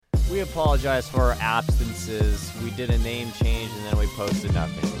We apologize for our absences. We did a name change and then we posted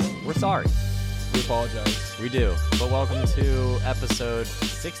nothing. We're sorry. We apologize. We do. But welcome to episode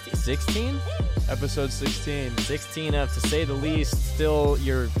 16? Episode 16. 16 of, to say the least, still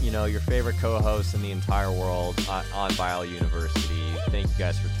your favorite co-host in the entire world on Bio University. Thank you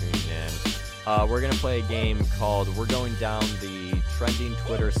guys for tuning in. We're going to play a game called We're Going Down the Trending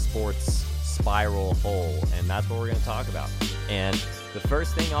Twitter Sports Spiral Hole, and that's what we're going to talk about. And the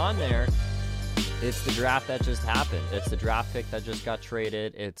first thing on there, it's the draft that just happened. It's the draft pick that just got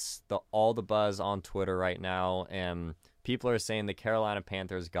traded. It's all the buzz on Twitter right now, and people are saying the Carolina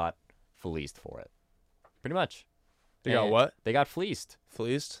Panthers got fleeced for it. Pretty much. They got what? They got fleeced.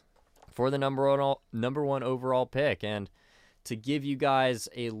 Fleeced? For the number one overall pick. And to give you guys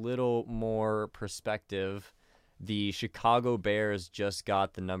a little more perspective, the Chicago Bears just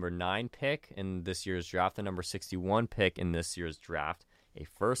got the number 9 pick in this year's draft, the number 61 pick in this year's draft, a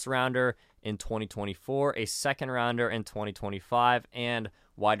first rounder in 2024, a second rounder in 2025, and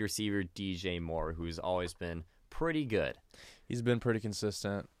wide receiver DJ Moore, who's always been pretty good. He's been pretty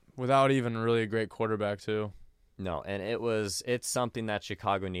consistent without even really a great quarterback too. No, and it's something that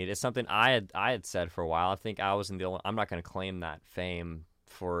Chicago needed. It's something I had said for a while. I think I was I'm not going to claim that fame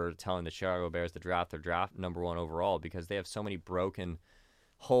for telling the Chicago Bears to draft their draft number 1 overall, because they have so many broken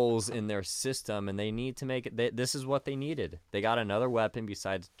holes in their system, and they need to make it. This is what they needed. They got another weapon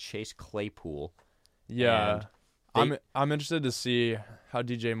besides Chase Claypool. Yeah, I'm interested to see how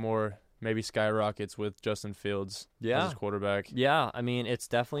DJ Moore maybe skyrockets with Justin Fields as his quarterback. Yeah, I mean, it's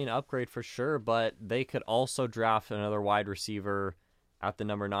definitely an upgrade for sure, but they could also draft another wide receiver at the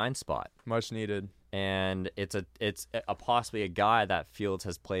number 9 spot. Much needed. And it's possibly a guy that Fields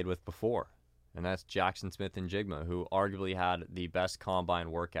has played with before, and that's Jackson Smith-Njigba, who arguably had the best combine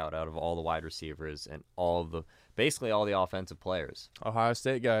workout out of all the wide receivers and basically all the offensive players. Ohio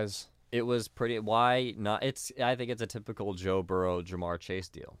State guys. It was pretty. Why not? I think it's a typical Joe Burrow, Jamar Chase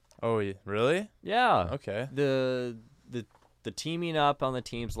deal. Oh, really? Yeah. Okay. The teaming up on the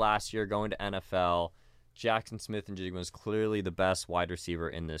teams last year, going to NFL. Jackson Smith-Njigba is clearly the best wide receiver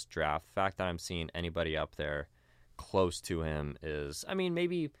in this draft. The fact that I'm seeing anybody up there close to him is, I mean,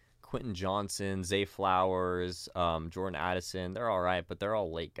 maybe Quentin Johnson, Zay Flowers, Jordan Addison. They're all right, but they're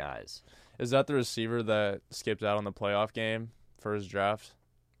all late guys. Is that the receiver that skipped out on the playoff game for his draft?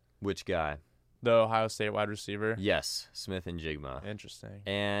 Which guy? The Ohio State wide receiver? Yes, Smith-Njigba. Interesting.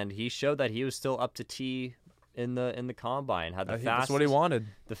 And he showed that he was still up to tee in the combine. That's what he wanted.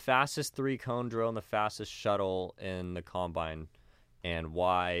 The fastest 3-cone drill and the fastest shuttle in the combine. And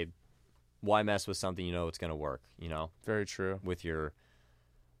why mess with something you know it's going to work, you know? Very true. With your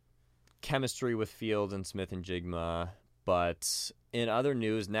chemistry with Fields and Smith-Njigba. But in other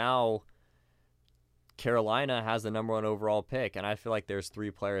news, now Carolina has the number 1 overall pick, and I feel like there's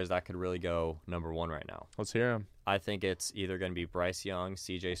 3 players that could really go number 1 right now. Let's hear him. I think it's either going to be Bryce Young,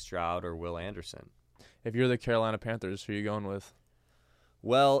 CJ Stroud, or Will Anderson. If you're the Carolina Panthers, who are you going with?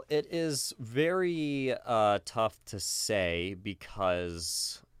 Well, it is very tough to say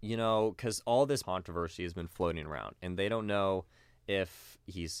because all this controversy has been floating around, and they don't know if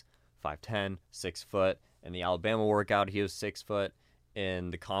he's 5'10", 6 foot. In the Alabama workout, he was 6 foot.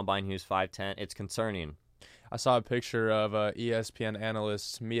 In the combine, he was 5'10". It's concerning. I saw a picture of ESPN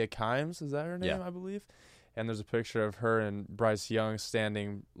analyst Mia Kimes. Is that her name? Yeah. I believe. And there's a picture of her and Bryce Young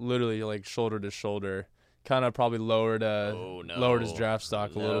standing literally like shoulder to shoulder. Kind of probably lowered his draft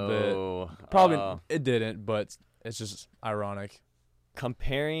stock a little bit. Probably it didn't, but it's just ironic.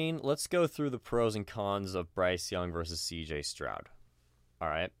 Let's go through the pros and cons of Bryce Young versus CJ Stroud. All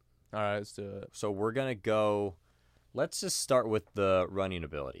right, let's do it. So we're going to go, let's just start with the running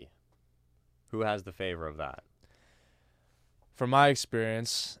ability. Who has the favor of that? From my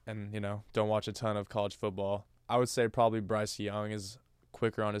experience, and don't watch a ton of college football, I would say probably Bryce Young is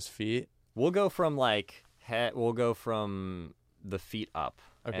quicker on his feet. We'll go from the feet up,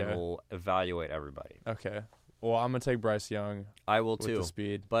 and we'll evaluate everybody. Okay. Well, I'm gonna take Bryce Young. I will with too. The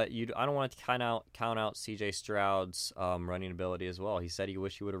speed, but I don't want to count out C.J. Stroud's running ability as well. He said he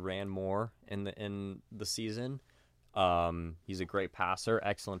wished he would have ran more in the season. He's a great passer,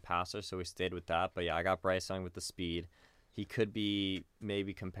 excellent passer, so we stayed with that. But yeah, I got Bryce Young with the speed. He could be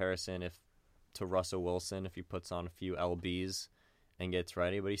maybe comparison to Russell Wilson if he puts on a few lbs and gets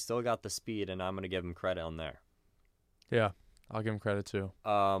ready, but he still got the speed, and I'm going to give him credit on there. Yeah, I'll give him credit too.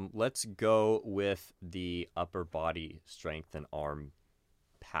 Let's go with the upper body strength and arm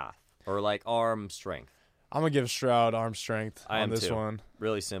path, or like arm strength. I'm going to give Stroud arm strength on this too. one.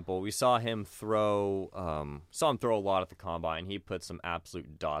 Really simple. We saw him throw a lot at the combine. He put some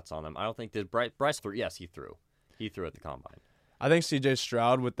absolute dots on them. I don't think Bryce threw. Yes, he threw. He threw at the combine. I think C.J.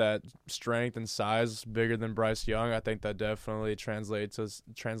 Stroud with that strength and size, bigger than Bryce Young. I think that definitely translates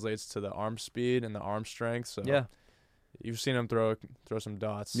to the arm speed and the arm strength. So yeah, you've seen him throw some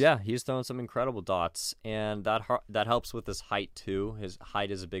dots. Yeah, he's throwing some incredible dots, and that helps with his height too. His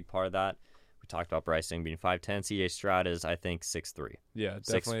height is a big part of that. We talked about Bryce Young being 5'10". C.J. Stroud is, I think, 6'3". Yeah,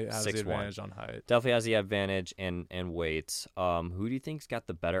 definitely has the advantage on height. Definitely has the advantage and weight. Who do you think's got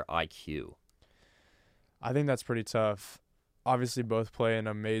the better IQ? I think that's pretty tough. Obviously, both play in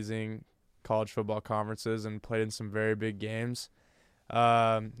amazing college football conferences and played in some very big games.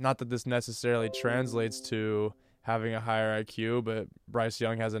 Not that this necessarily translates to having a higher IQ, but Bryce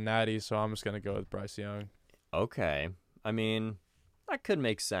Young has a natty, so I'm just going to go with Bryce Young. Okay. I mean, that could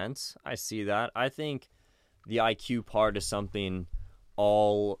make sense. I see that. I think the IQ part is something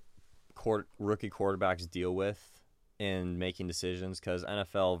all rookie quarterbacks deal with in making decisions, because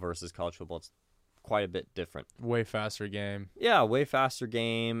NFL versus college football, it's quite a bit different. Way faster game. Yeah, way faster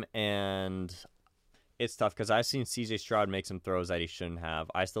game, and it's tough because I've seen C.J. Stroud make some throws that he shouldn't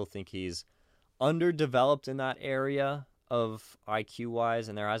have. I still think he's underdeveloped in that area of IQ-wise,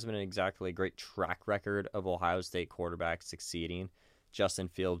 and there hasn't been exactly a great track record of Ohio State quarterbacks succeeding. Justin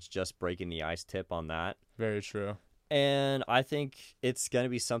Fields just breaking the ice tip on that. Very true. And I think it's going to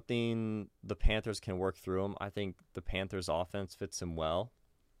be something the Panthers can work through him. I think the Panthers' offense fits him well.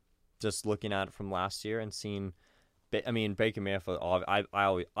 Just looking at it from last year and seeing, I mean, Baker Mayfield,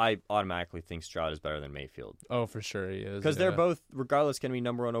 I automatically think Stroud is better than Mayfield. Oh, for sure he is. Because they're both, regardless, going to be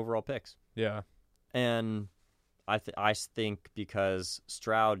number one overall picks. Yeah. And I think because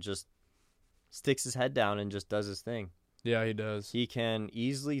Stroud just sticks his head down and just does his thing. Yeah, he does. He can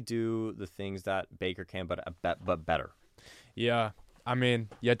easily do the things that Baker can, but better. Yeah. I mean,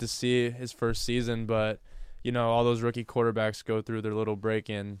 yet to see his first season, but you know, all those rookie quarterbacks go through their little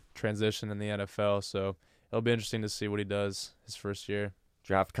break-in transition in the NFL, so it'll be interesting to see what he does his first year.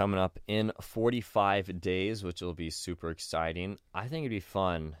 Draft coming up in 45 days, which will be super exciting. I think it'd be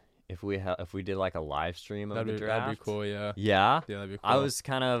fun if we did like a live stream of the draft. That'd be cool, yeah. Yeah? Yeah, that'd be cool. I was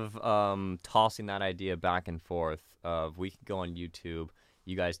kind of tossing that idea back and forth of we could go on YouTube,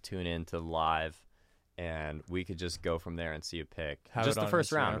 you guys tune in to live, and we could just go from there and see a pick. Just the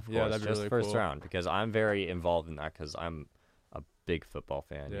first round, of course. Yeah, that'd be really cool. Just the first round, because I'm very involved in that because I'm a big football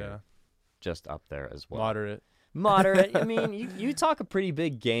fan. Yeah. Here. Just up there as well. Moderate. I mean, you talk a pretty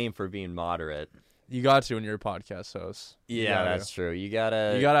big game for being moderate. You got to when you're a podcast host. Yeah, that's true. You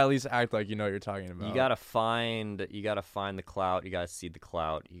gotta at least act like you know what you're talking about. You gotta find the clout. You gotta seed the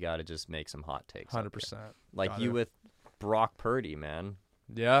clout. You gotta just make some hot takes. 100%. Like you with Brock Purdy, man.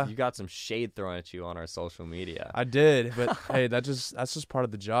 Yeah. You got some shade thrown at you on our social media. I did, but hey, that's just part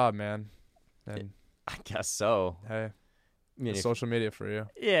of the job, man. And I guess so. Hey, I mean, social media for you.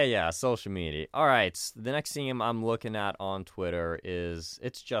 Yeah, social media. All right, the next thing I'm looking at on Twitter is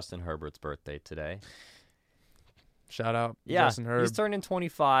it's Justin Herbert's birthday today. Shout out, Justin Herbert. He's turning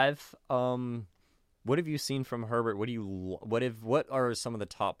 25. What have you seen from Herbert? What are some of the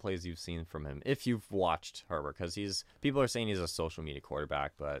top plays you've seen from him if you've watched Herbert? Because people are saying he's a social media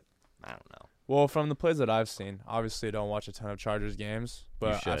quarterback, but I don't know. Well, from the plays that I've seen, obviously I don't watch a ton of Chargers games,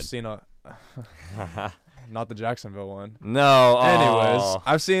 but I've seen not the Jacksonville one. No. Anyways,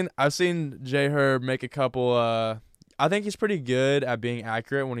 I've seen J Herb make a couple. I think he's pretty good at being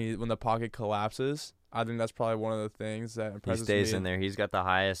accurate when the pocket collapses. I think that's probably one of the things that impresses me. He stays in there. He's got the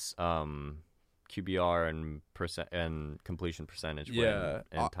highest QBR and completion percentage in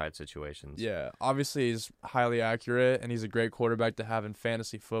tight situations. Yeah, obviously he's highly accurate, and he's a great quarterback to have in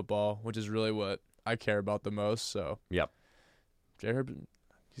fantasy football, which is really what I care about the most. So, yep, J Herb,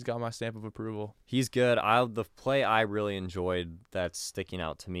 he's got my stamp of approval. He's good. The play I really enjoyed that's sticking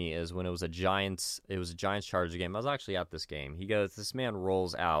out to me is when it was a Giants Chargers game. I was actually at this game. This man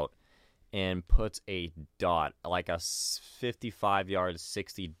rolls out and puts a dot, like a 55-yard,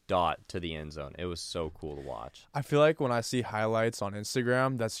 60 dot to the end zone. It was so cool to watch. I feel like when I see highlights on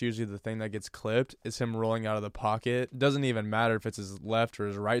Instagram, that's usually the thing that gets clipped, is him rolling out of the pocket. It doesn't even matter if it's his left or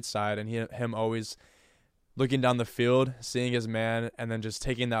his right side, and him always looking down the field, seeing his man, and then just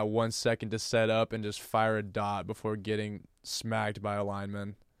taking that 1 second to set up and just fire a dot before getting smacked by a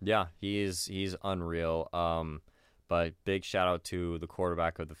lineman. Yeah, he's unreal. But big shout out to the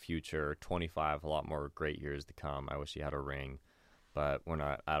quarterback of the future, 25, a lot more great years to come. I wish he had a ring, but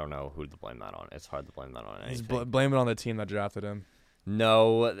I don't know who to blame that on. It's hard to blame that on anything. Blame it on the team that drafted him.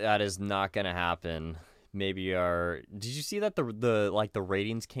 No, that is not going to happen. Did you see that the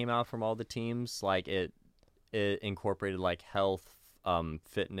ratings came out from all the teams? Like it incorporated like health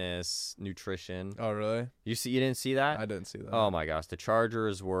fitness, nutrition. Oh, really? You didn't see that? I didn't see that. Oh my gosh, the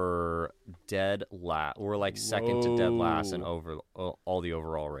Chargers were dead last. We're like second to dead last in all the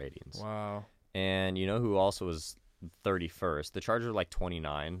overall ratings. Wow. And you know who also was 31st? The Chargers are like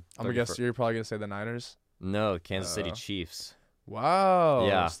 29. I'm gonna guess you're probably gonna say the Niners. No, Kansas City Chiefs. Wow.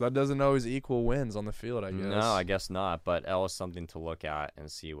 Yeah. So that doesn't always equal wins on the field, I guess. No, I guess not. But that was something to look at and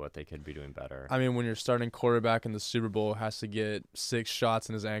see what they could be doing better. I mean, when your starting quarterback in the Super Bowl has to get 6 shots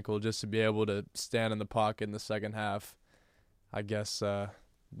in his ankle just to be able to stand in the pocket in the second half, I guess that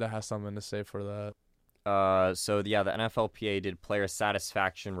has something to say for that. So the NFLPA did player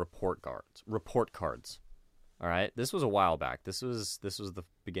satisfaction report cards. All right, this was a while back. This was the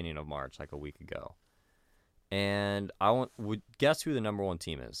beginning of March, like a week ago. And would guess who the number 1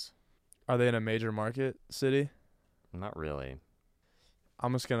 team is? Are they in a major market city? Not really.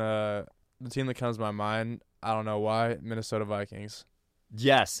 I'm just the team that comes to my mind, I don't know why, Minnesota Vikings.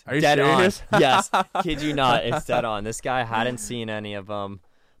 Yes. Are you dead serious? On. Yes. Kid you not, it's dead on. This guy hadn't seen any of them,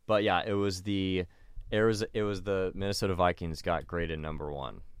 but yeah, it was the Minnesota Vikings got graded number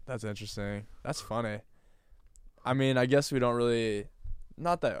 1. That's interesting. That's funny. I mean, I guess we don't really.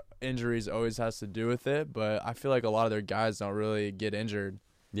 Not that injuries always has to do with it, but I feel like a lot of their guys don't really get injured.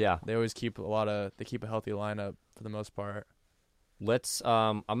 Yeah. They always keep a healthy lineup for the most part.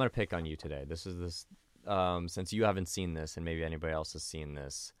 I'm going to pick on you today. Since you haven't seen this and maybe anybody else has seen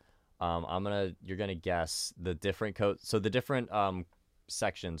this, you're going to guess the different So the different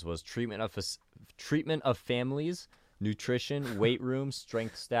sections was treatment of families, nutrition, weight room,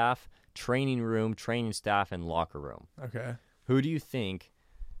 strength staff, training room, training staff, and locker room. Okay. Who do you think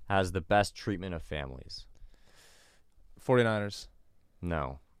has the best treatment of families? 49ers.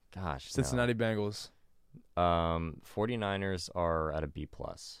 No. Gosh, Cincinnati Bengals. 49ers are at a B+.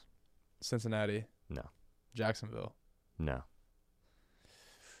 Cincinnati. No. Jacksonville. No.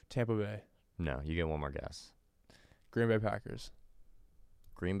 Tampa Bay. No. You get one more guess. Green Bay Packers.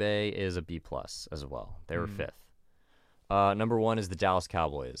 Green Bay is a B+ as well. They were 5th. Number 1 is the Dallas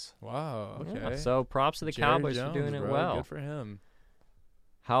Cowboys. Wow. Okay. Yeah, so props to the Jerry Cowboys Jones, for doing it bro. well. Good for him.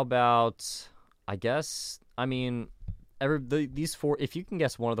 How about, these 4, if you can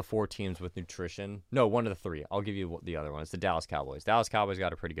guess one of the 4 teams with nutrition, no, one of the 3, I'll give you the other one. It's the Dallas Cowboys. Dallas Cowboys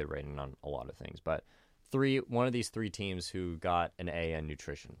got a pretty good rating on a lot of things, but one of these 3 teams who got an A in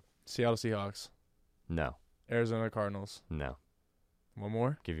nutrition. Seattle Seahawks. No. Arizona Cardinals. No. One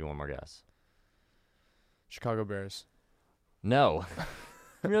more? Give you one more guess. Chicago Bears. No.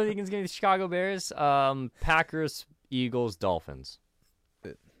 You really think it's going to be the Chicago Bears? Packers, Eagles, Dolphins.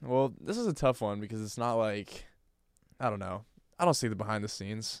 Well, this is a tough one because it's not like, I don't know. I don't see the behind the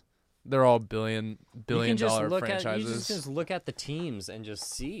scenes. They're all billion dollar franchises. You just look at the teams and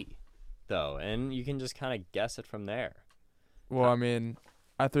just see, though, and you can just kind of guess it from there. Well, I mean,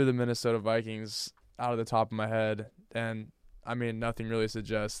 I threw the Minnesota Vikings out of the top of my head, and I mean, nothing really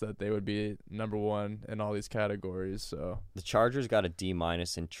suggests that they would be number 1 in all these categories. So the Chargers got a D-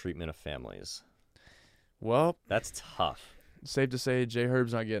 in treatment of families. Well, that's tough. Safe to say, Jay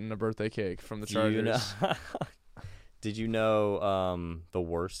Herb's not getting a birthday cake from the Chargers. Did you know the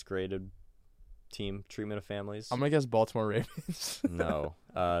worst graded team treatment of families? I'm gonna guess Baltimore Ravens. No,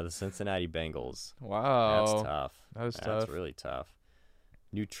 the Cincinnati Bengals. Wow, that's tough. That is tough. That's really tough.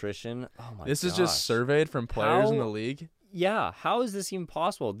 Nutrition. Oh my. This is just surveyed from players in the league. Yeah, how is this even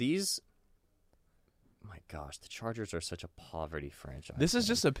possible? My gosh, the Chargers are such a poverty franchise. This is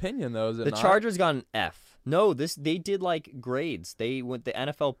just opinion, though, is it not? The Chargers got an F. No, they did like grades. The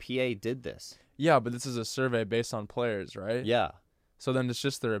NFLPA did this. Yeah, but this is a survey based on players, right? Yeah. So then it's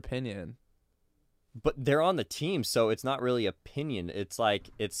just their opinion. But they're on the team, so it's not really opinion. It's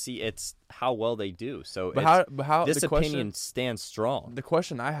like it's how well they do. So how this opinion stands strong. The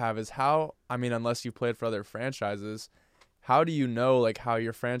question I have is how. I mean, unless you played for other franchises, how do you know like how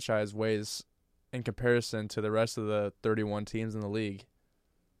your franchise weighs in comparison to the rest of the 31 teams in the league?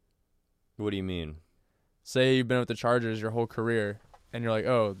 What do you mean? Say you've been with the Chargers your whole career, and you're like,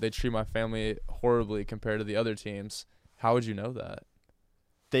 oh, they treat my family horribly compared to the other teams. How would you know that?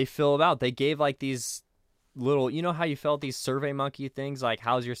 They fill it out. They gave like these little, you know how you felt these Survey Monkey things, like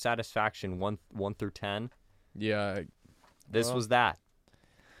how's your satisfaction 1 through 10? Yeah. This was that.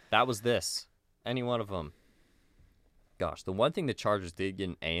 That was this. Any one of them. Gosh, the one thing the Chargers did get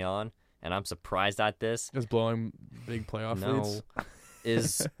an A on, and I'm surprised at this, is blowing big playoff leads.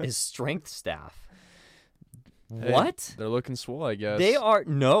 is strength staff. Hey, what? They're looking swole, I guess.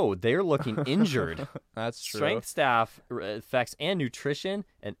 They're looking injured. That's true. Strength staff effects and nutrition,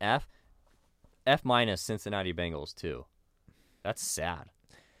 an F. F- Cincinnati Bengals too. That's sad.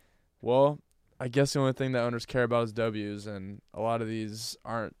 Well, I guess the only thing that owners care about is W's, and a lot of these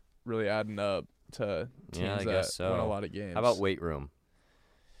aren't really adding up to teams that win a lot of games. How about weight room?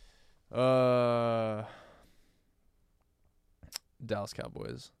 Dallas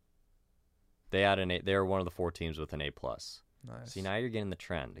Cowboys. They had They're one of the 4 teams with an A+. Nice. See, now you're getting the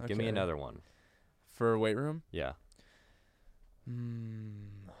trend. Okay. Give me another one. For weight room? Yeah.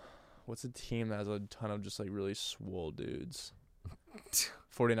 What's a team that has a ton of just like really swole dudes?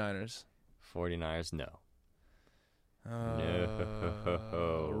 49ers. 49ers, no.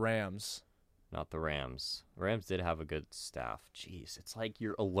 No. Rams. Not the Rams. Rams did have a good staff. Jeez, it's like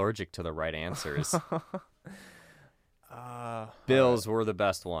you're allergic to the right answers. Bills were the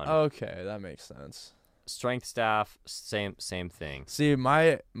best one. Okay, that makes sense. Strength staff, same thing. See,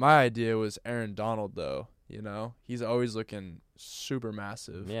 my idea was Aaron Donald, though. You know, he's always looking super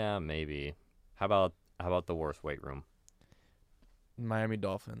massive. Yeah, maybe. How about the worst weight room? Miami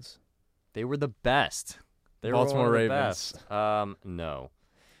Dolphins. They were the best. They Baltimore were Ravens. The best. No.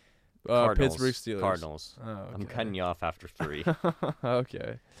 Pittsburgh Steelers. Cardinals. Oh, okay. I'm cutting you off after 3.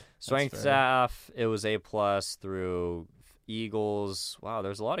 Okay. Strength staff, it was A+ through Eagles. Wow,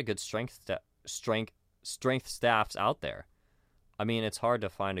 there's a lot of good strength staffs out there. I mean, it's hard to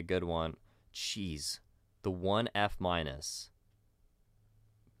find a good one. Jeez. The one F-.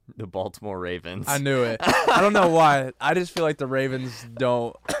 The Baltimore Ravens. I knew it. I don't know why. I just feel like the Ravens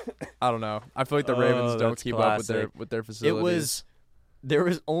don't. I don't know. I feel like the Ravens don't keep classic. up with their facilities. There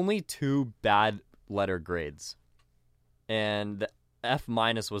was only 2 bad letter grades, and the F-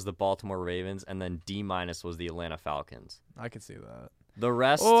 was the Baltimore Ravens, and then D- was the Atlanta Falcons. I can see that. The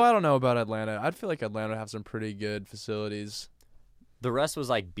rest. Oh, I don't know about Atlanta. I'd feel like Atlanta have some pretty good facilities. The rest was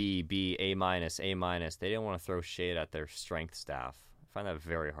like B, A-, A-. They didn't want to throw shade at their strength staff. I find that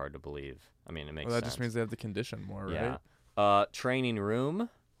very hard to believe. I mean, it makes sense. That just means they have to condition more, right? Yeah. Training room.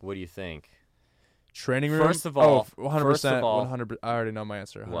 What do you think? Training room. First of all, 100%. 100%. I already know my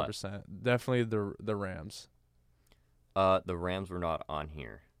answer. 100%. What? Definitely the Rams. The Rams were not on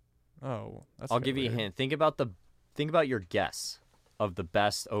here. Oh, that's. I'll give you a hint. Think about your guess of the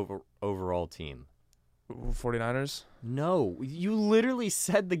best overall team. 49ers? No, you literally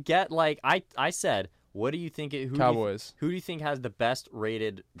said I said, what do you think Cowboys. Who do you think has the best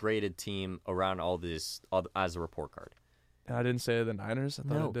graded team around all as a report card? And I didn't say the Niners? I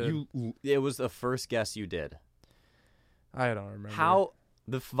thought I did. It was the first guess you did. I don't remember. How?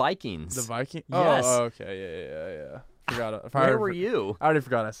 The Vikings. The Vikings? Yes. Oh, okay. Yeah. Forgot. Where were you? I already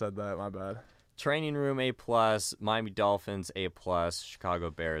forgot I said that. My bad. Training room A+, Miami Dolphins A+,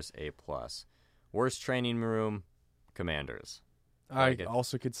 Chicago Bears A+. Worst training room, Commanders. I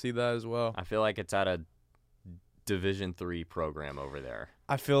also could see that as well. I feel like it's at a Division III program over there.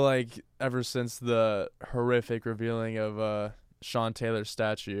 I feel like ever since the horrific revealing of Sean Taylor's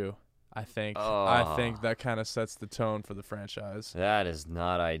statue, I think that kind of sets the tone for the franchise. That is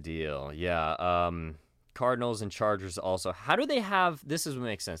not ideal. Yeah. Cardinals and Chargers also. How do they have? This is what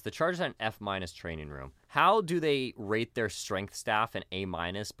makes sense. The Chargers have an F- training room. How do they rate their strength staff an A-,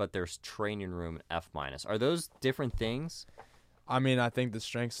 but their training room an F-? Are those different things? I mean, I think the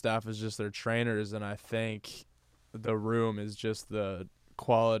strength staff is just their trainers, and I think the room is just the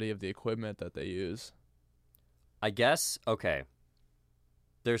quality of the equipment that they use. I guess, okay.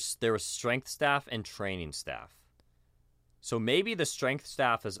 There was strength staff and training staff. So maybe the strength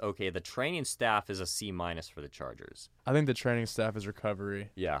staff is okay. The training staff is a C- for the Chargers. I think the training staff is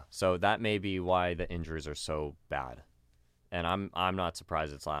recovery. Yeah, so that may be why the injuries are so bad. And I'm not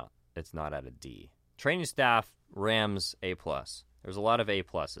surprised it's not at a D. Training staff, Rams A+. There's a lot of A+.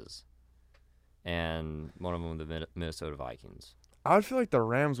 And one of them the Minnesota Vikings. I would feel like the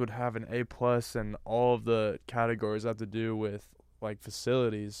Rams would have an A+ in all of the categories that have to do with like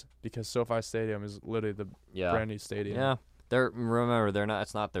facilities, because SoFi Stadium is literally the brand new stadium. Yeah.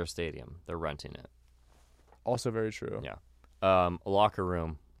 It's not their stadium. They're renting it. Also very true. Yeah. Locker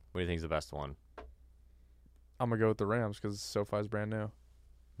room. What do you think is the best one? I'm going to go with the Rams because SoFi's brand new.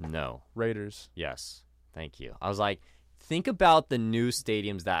 No. Raiders. Yes. Thank you. I was like, think about the new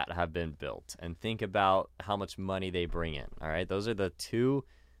stadiums that have been built and think about how much money they bring in. All right. Those are the 2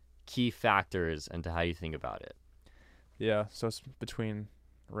 key factors into how you think about it. Yeah. So it's between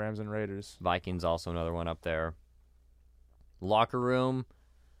Rams and Raiders. Vikings also another one up there. Locker room,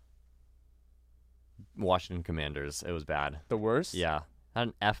 Washington Commanders. It was bad. The worst? Yeah. Had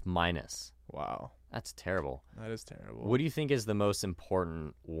an F-. Wow. That's terrible. That is terrible. What do you think is the most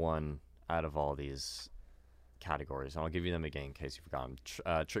important one out of all these categories? And I'll give you them again in case you forgot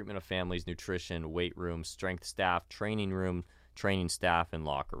them. Treatment of families, nutrition, weight room, strength staff, training room, training staff, and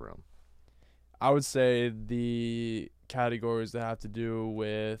locker room. I would say the categories that have to do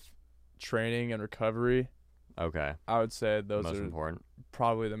with training and recovery. Okay. I would say those most are important.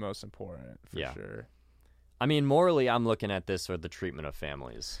 Probably the most important for sure. I mean, morally, I'm looking at this for the treatment of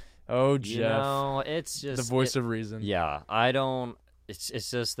families. Oh, Jeff. You know, it's just the voice of reason. Yeah, I don't.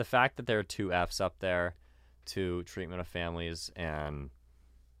 It's just the fact that there are 2 Fs up there to treatment of families, and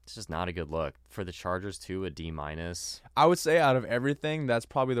it's just not a good look for the Chargers too. A D-. I would say out of everything, that's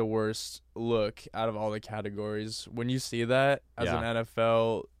probably the worst look out of all the categories. When you see that as an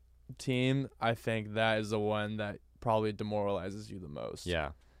NFL team, I think that is the one that probably demoralizes you the most. Yeah,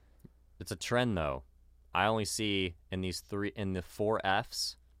 it's a trend though. I only see in the 4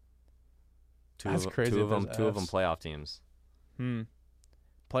 Fs. Two of them playoff teams.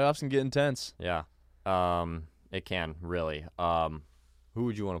 Playoffs can get intense. Yeah, it can really. Who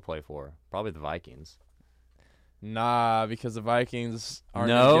would you want to play for? Probably the Vikings. Nah, because the Vikings aren't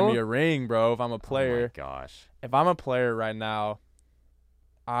gonna give me a ring, bro. If I'm a player. Oh my gosh. If I'm a player right now,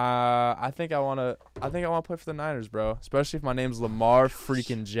 I think I wanna play for the Niners, bro. Especially if my name's Lamar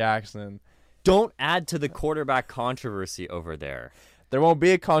freaking Jackson. Don't add to the quarterback controversy over there. There won't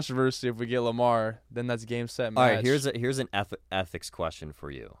be a controversy if we get Lamar. Then that's game, set, match. All right, here's an ethics question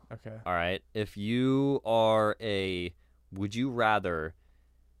for you. Okay. All right. If you are would you rather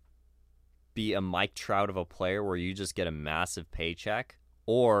be a Mike Trout of a player where you just get a massive paycheck,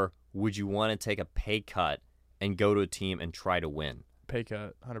 or would you want to take a pay cut and go to a team and try to win? Pay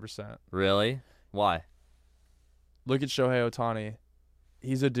cut, 100%. Really? Why? Look at Shohei Ohtani.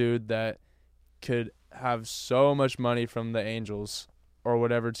 He's a dude that could have so much money from the Angels or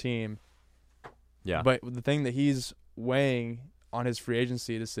whatever team. Yeah. But the thing that he's weighing on his free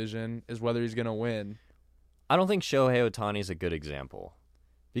agency decision is whether he's going to win. I don't think Shohei Ohtani is a good example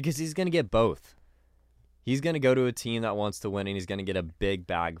because he's going to get both. He's going to go to a team that wants to win, and he's going to get a big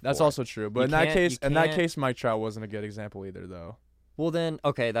bag. That's also true. But in that case, Mike Trout wasn't a good example either, though. Well, then,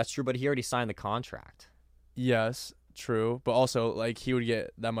 okay, that's true, but he already signed the contract. Yes, true. But also, like, he would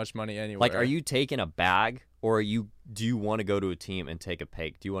get that much money anyway. Like, are you taking a bag, or do you want to go to a team and take a pay?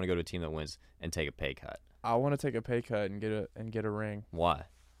 Do you want to go to a team that wins and take a pay cut? I want to take a pay cut and get a ring. Why?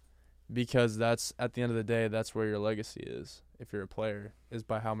 Because that's, at the end of the day, that's where your legacy is. If you're a player, is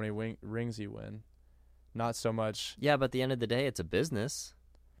by how many rings you win, not so much. Yeah, but at the end of the day, it's a business.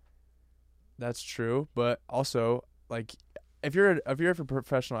 That's true, but also, like, if you're a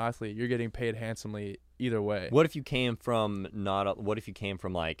professional athlete, you're getting paid handsomely either way. What if you came from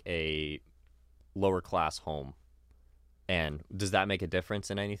like a lower class home? And does that make a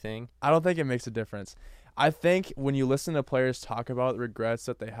difference in anything? I don't think it makes a difference. I think when you listen to players talk about the regrets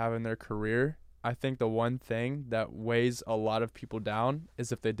that they have in their career, I think the one thing that weighs a lot of people down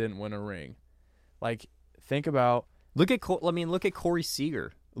is if they didn't win a ring. Like, think about look at Corey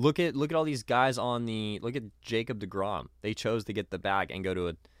Seager. Look at all these guys look at Jacob deGrom. They chose to get the bag and go to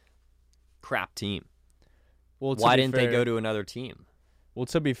a crap team. Well, why didn't they go to another team? Well,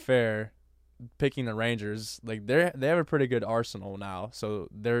 to be fair, picking the Rangers, like they have a pretty good arsenal now, so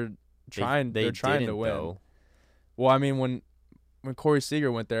they're trying to win. Though. Well, I mean when Corey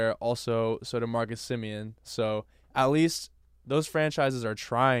Seager went there, also so did Marcus Semien. So at least those franchises are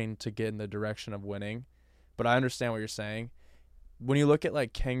trying to get in the direction of winning. But I understand what you're saying. When you look at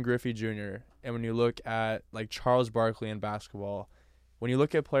like Ken Griffey Jr. and when you look at like Charles Barkley in basketball, when you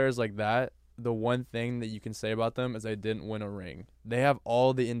look at players like that, the one thing that you can say about them is they didn't win a ring. They have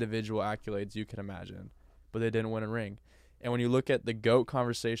all the individual accolades you can imagine, but they didn't win a ring. And when you look at the GOAT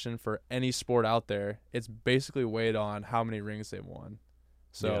conversation for any sport out there, it's basically weighed on how many rings they've won.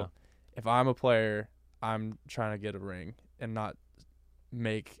 So if I'm a player, I'm trying to get a ring and not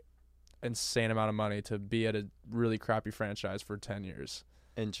make insane amount of money to be at a really crappy franchise for 10 years.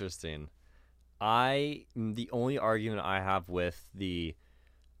 Interesting. The only argument I have with the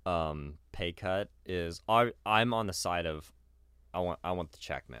pay cut is I'm on the side of I want the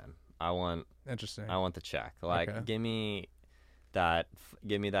check, man. I want the check. Like, okay. Give me that big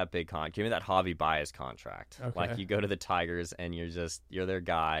give me that Javi Baez contract. Okay. Like, you go to the Tigers and you're their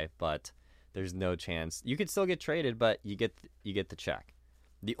guy, but there's no chance. You could still get traded, but you get the check.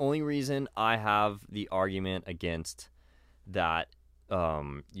 The only reason I have the argument against that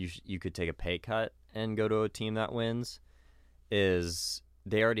you could take a pay cut and go to a team that wins is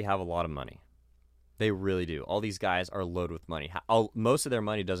they already have a lot of money. They really do. All these guys are loaded with money. Most of their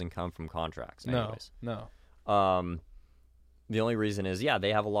money doesn't come from contracts anyways. No. The only reason is,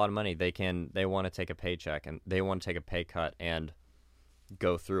 they have a lot of money. They want to take a paycheck and they want to take a pay cut and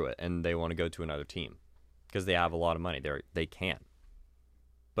go through it, and they want to go to another team because they have a lot of money. They can.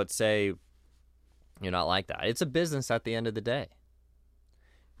 But say you're not like that. It's a business at the end of the day.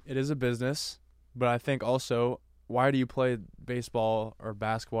 It is a business, but I think also why do you play baseball or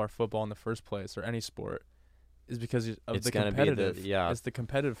basketball or football in the first place, or any sport? Is because of the competitive. It's the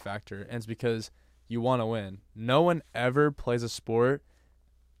competitive factor, and it's because you want to win. No one ever plays a sport.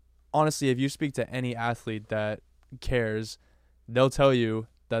 Honestly, if you speak to any athlete that cares, they'll tell you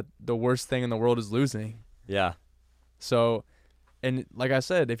that the worst thing in the world is losing. Yeah. So, and like I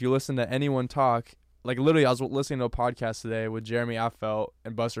said, if you listen to anyone talk, like literally I was listening to a podcast today with Jeremy Affelt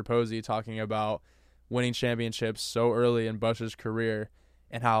and Buster Posey talking about winning championships so early in Buster's career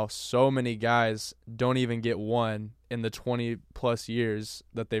and how so many guys don't even get one in the 20-plus years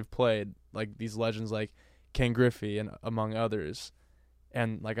that they've played, like these legends like Ken Griffey and among others.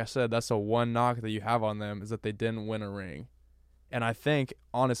 And like I said, that's the one knock that you have on them, is that they didn't win a ring. And I think,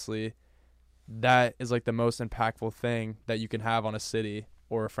 honestly, that is like the most impactful thing that you can have on a city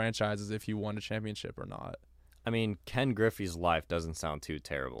or a franchise, is if you won a championship or not. I mean, Ken Griffey's life doesn't sound too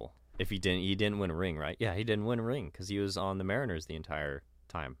terrible. If he didn't win a ring, right? Yeah, he didn't win a ring because he was on the Mariners the entire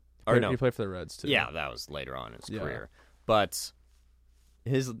time. Or no, he played for the Reds too. Yeah, that was later on in his career. But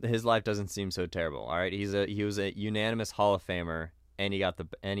his life doesn't seem so terrible. All right, he was a unanimous Hall of Famer, and he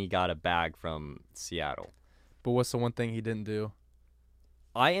got a bag from Seattle. But what's the one thing he didn't do?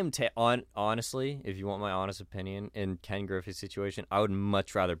 I am honestly, if you want my honest opinion, in Ken Griffey's situation, I would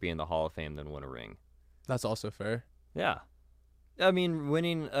much rather be in the Hall of Fame than win a ring. That's also fair. Yeah. I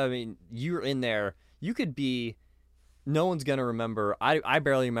mean, you're in there. You could be. No one's going to remember. I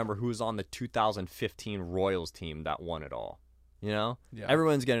barely remember who was on the 2015 Royals team that won it all. You know? Yeah.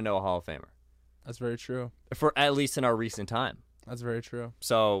 Everyone's going to know a Hall of Famer. That's very true. For at least in our recent time. That's very true.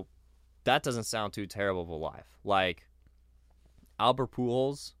 So that doesn't sound too terrible of a life. Like Albert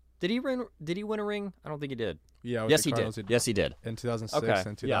Pujols, did he win a ring? I don't think he did. Yeah. Yes, he did. Yes, he did. In 2006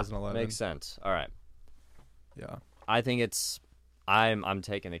 and 2011. Yeah, makes sense. All right. Yeah. I think it's. I'm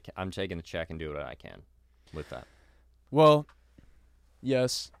taking the check and do what I can with that. Well,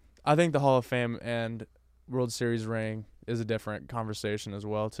 yes, I think the Hall of Fame and World Series ring is a different conversation as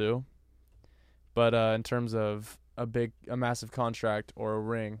well too. But in terms of a massive contract or a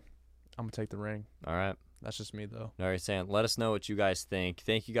ring, I'm gonna take the ring. All right. That's just me though. All right, Sam. Let us know what you guys think.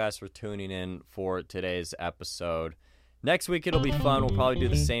 Thank you guys for tuning in for today's episode. Next week it'll be fun. We'll probably do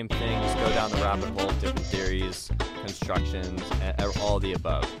the same thing. Just go down the rabbit hole, different theories, constructions, and all the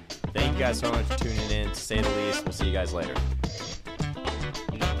above. Thank you guys so much for tuning in. To say the least, we'll see you guys later.